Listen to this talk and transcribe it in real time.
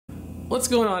What's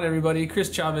going on, everybody? Chris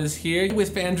Chavez here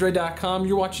with Phandroid.com.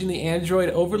 You're watching the Android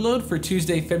Overload for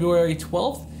Tuesday, February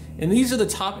 12th, and these are the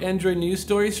top Android news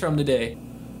stories from the day.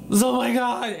 Oh my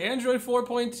god, Android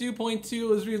 4.2.2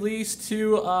 was released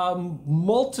to a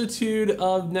multitude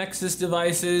of Nexus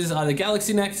devices, the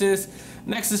Galaxy Nexus,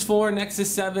 Nexus 4,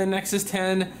 Nexus 7, Nexus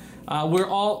 10. We're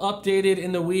all updated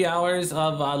in the wee hours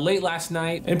of late last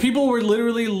night, and people were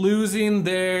literally losing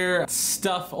their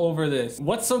stuff over this.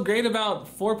 What's so great about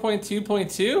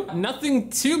 4.2.2? Nothing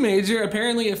too major.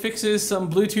 Apparently it fixes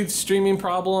some Bluetooth streaming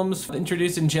problems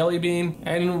introduced in Jelly Bean,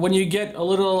 and when you get a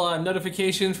little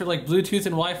notification for like Bluetooth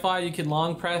and Wi-Fi, you can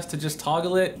long press to just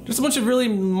toggle it. Just a bunch of really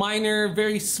minor,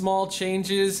 very small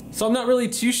changes. So I'm not really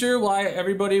too sure why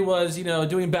everybody was,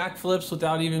 doing backflips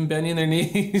without even bending their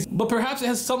knees. But perhaps it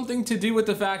has something to do with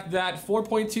the fact that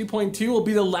 4.2.2 will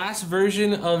be the last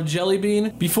version of Jelly Bean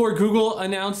before Google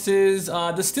announces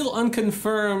the still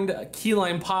unconfirmed key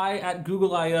lime pie at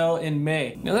Google I/O in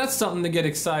May. Now that's something to get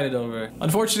excited over.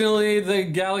 Unfortunately, the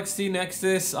Galaxy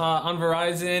Nexus on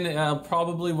Verizon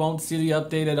probably won't see the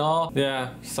update at all. Yeah,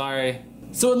 sorry.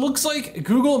 So it looks like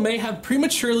Google may have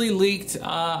prematurely leaked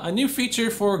a new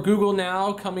feature for Google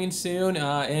Now coming soon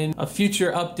in a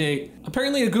future update.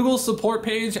 Apparently a Google support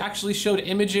page actually showed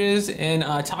images and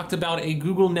talked about a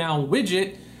Google Now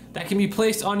widget that can be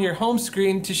placed on your home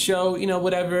screen to show,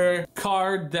 whatever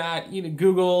card that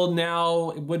Google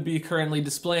Now would be currently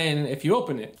displaying if you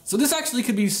open it. So this actually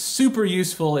could be super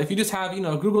useful if you just have,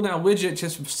 a Google Now widget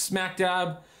just smack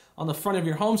dab on the front of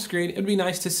your home screen. It'd be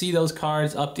nice to see those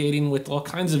cards updating with all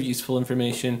kinds of useful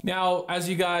information. Now, as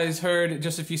you guys heard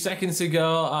just a few seconds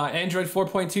ago, Android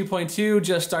 4.2.2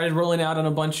 just started rolling out on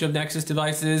a bunch of Nexus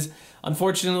devices.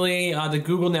 Unfortunately, the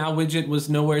Google Now widget was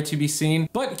nowhere to be seen.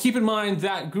 But keep in mind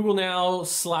that Google Now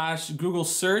 / Google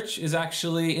Search is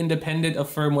actually independent of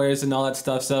firmwares and all that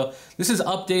stuff. So this is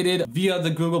updated via the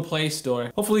Google Play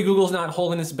Store. Hopefully Google's not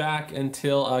holding this back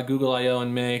until Google I/O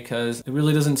in May, because it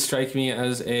really doesn't strike me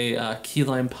as a key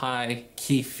lime pie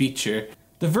key feature.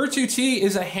 The Vertu T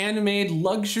is a handmade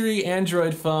luxury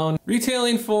Android phone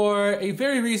retailing for a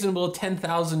very reasonable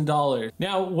 $10,000.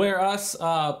 Now, where us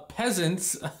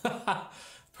peasants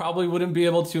probably wouldn't be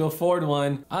able to afford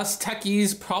one, us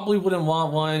techies probably wouldn't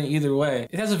want one either way.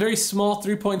 It has a very small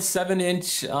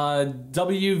 3.7-inch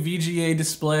WVGA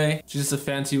display, which is just a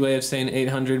fancy way of saying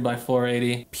 800 by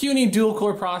 480. Puny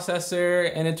dual-core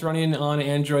processor, and it's running on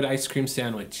Android Ice Cream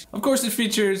Sandwich. Of course, it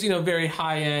features, very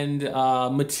high-end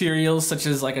materials such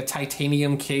as like a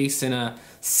titanium case and a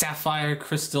sapphire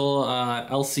crystal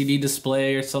LCD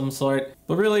display or some sort.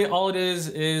 But really all it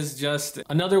is just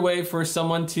another way for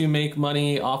someone to make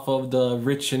money off of the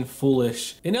rich and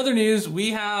foolish. In other news,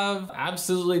 we have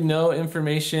absolutely no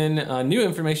information, new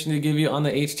information to give you on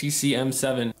the HTC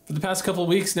M7. For the past couple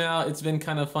weeks now, it's been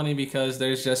kind of funny because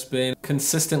there's just been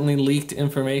consistently leaked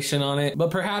information on it.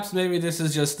 But perhaps maybe this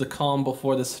is just the calm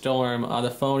before the storm. The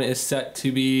phone is set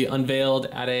to be unveiled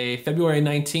at a February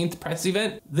 19th press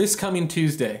event this coming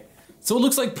Tuesday. So it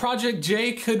looks like Project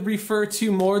J could refer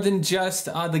to more than just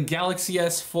the Galaxy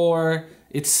S4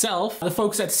 itself. The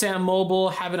folks at Sam Mobile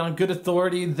have it on good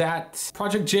authority that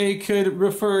Project J could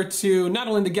refer to not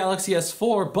only the Galaxy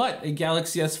S4, but a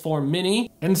Galaxy S4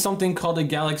 Mini and something called a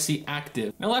Galaxy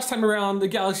Active. Now last time around, the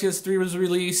Galaxy S3 was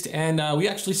released, and we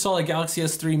actually saw a Galaxy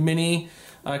S3 Mini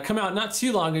come out not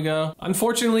too long ago.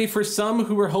 Unfortunately, for some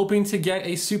who were hoping to get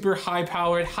a super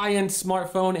high-powered, high-end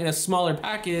smartphone in a smaller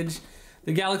package,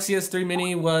 the Galaxy S3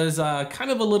 Mini was kind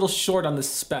of a little short on the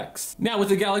specs. Now with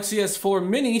the Galaxy S4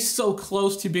 Mini so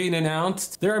close to being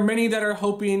announced, there are many that are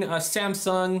hoping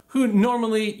Samsung, who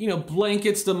normally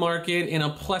blankets the market in a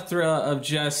plethora of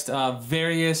just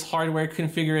various hardware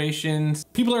configurations.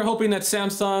 People are hoping that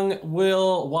Samsung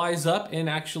will wise up and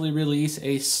actually release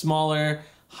a smaller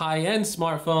high-end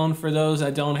smartphone for those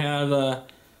that don't have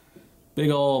big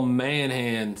old man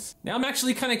hands. Now I'm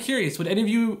actually kind of curious, would any of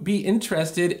you be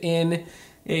interested in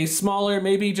a smaller,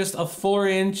 maybe just a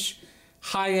 4-inch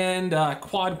high-end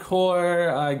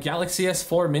quad-core Galaxy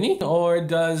S4 Mini? Or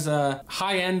does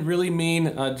high-end really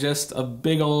mean just a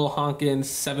big old honkin'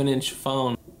 7-inch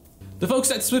phone? The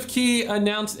folks at SwiftKey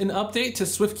announced an update to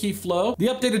SwiftKey Flow. The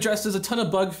update addresses a ton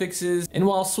of bug fixes, and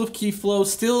while SwiftKey Flow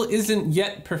still isn't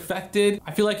yet perfected,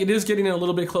 I feel like it is getting a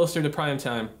little bit closer to prime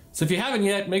time. So if you haven't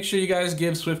yet, make sure you guys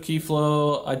give SwiftKey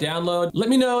Flow a download. Let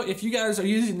me know if you guys are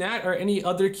using that or any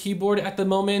other keyboard at the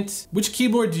moment. Which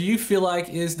keyboard do you feel like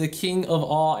is the king of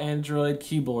all Android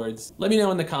keyboards? Let me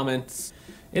know in the comments.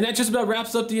 And that just about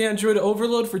wraps up the Android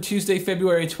Overload for Tuesday,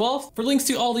 February 12th. For links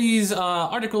to all these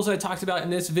articles I talked about in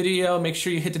this video, make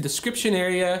sure you hit the description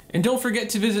area. And don't forget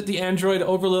to visit the Android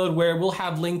Overload, where we'll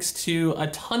have links to a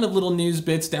ton of little news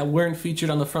bits that weren't featured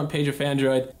on the front page of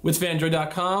Phandroid. With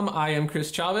Phandroid.com, I am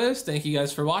Chris Chavez. Thank you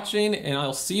guys for watching, and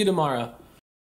I'll see you tomorrow.